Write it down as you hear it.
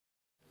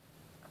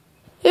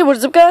Hey, what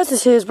is up, guys?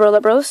 This is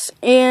Bros,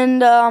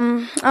 and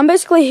I'm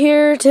basically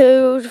here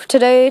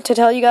today to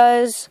tell you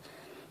guys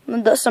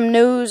some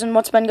news and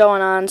what's been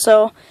going on.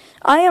 So,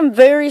 I am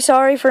very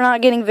sorry for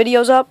not getting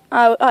videos up.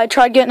 I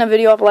tried getting a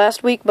video up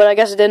last week, but I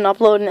guess it didn't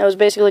upload, and it was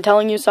basically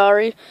telling you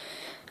sorry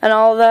and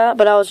all of that,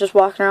 but I was just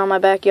walking around my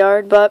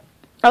backyard. But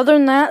other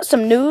than that,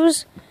 some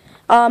news.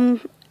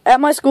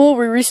 At my school,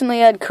 we recently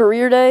had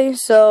career day,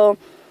 so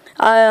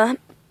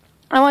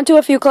I went to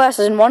a few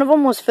classes, and one of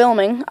them was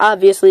filming,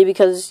 obviously,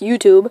 because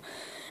YouTube.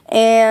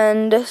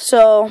 And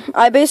so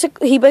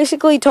he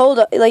basically told,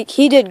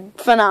 he did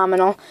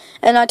phenomenal.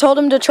 And I told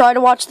him to try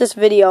to watch this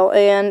video,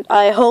 and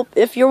I hope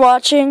if you're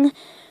watching,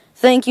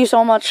 thank you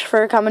so much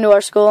for coming to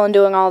our school and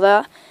doing all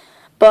that.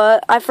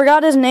 But I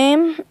forgot his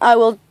name.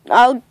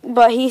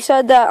 But he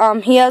said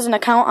that he has an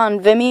account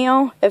on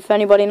Vimeo, if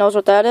anybody knows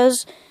what that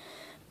is.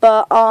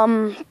 But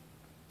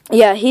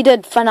yeah, he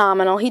did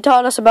phenomenal. He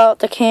taught us about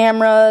the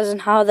cameras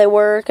and how they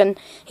work, and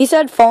he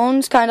said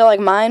phones, kind of like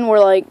mine,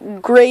 were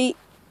great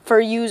for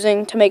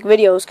using to make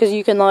videos, because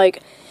you can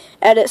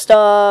edit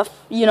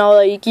stuff,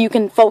 you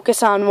can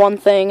focus on one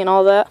thing and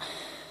all that.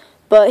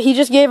 But he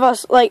just gave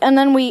us and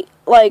then we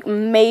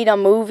made a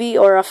movie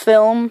or a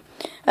film,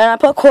 and I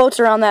put quotes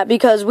around that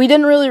because we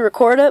didn't really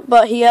record it,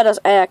 but he had us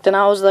act, and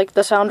I was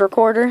the sound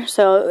recorder,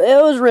 so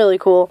it was really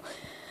cool.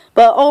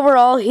 But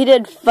overall, he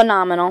did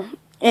phenomenal.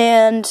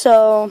 And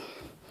so,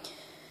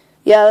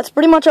 yeah, that's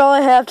pretty much all I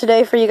have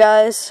today for you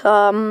guys.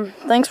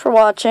 Thanks for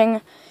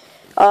watching.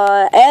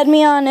 Follow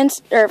me on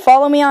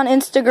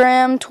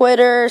Instagram,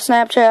 Twitter,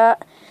 Snapchat.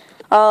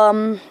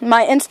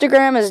 My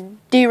Instagram is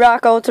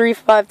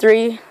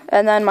drock0353,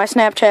 and then my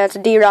Snapchat's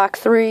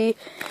drock3.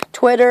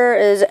 Twitter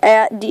is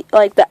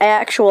the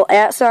actual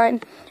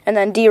 @sign, and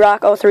then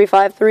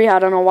drock0353. I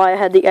don't know why I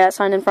had the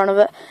 @sign in front of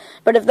it,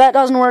 but if that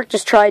doesn't work,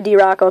 just try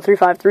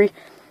drock0353.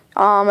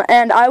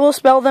 And I will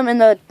spell them in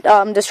the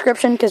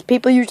description, because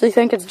people usually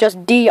think it's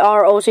just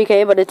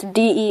D-R-O-C-K, but it's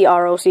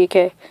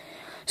D-E-R-O-C-K.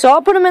 So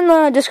I'll put them in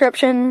the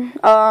description.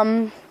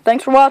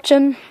 Thanks for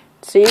watching.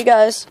 See you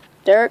guys.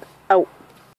 Derek, out.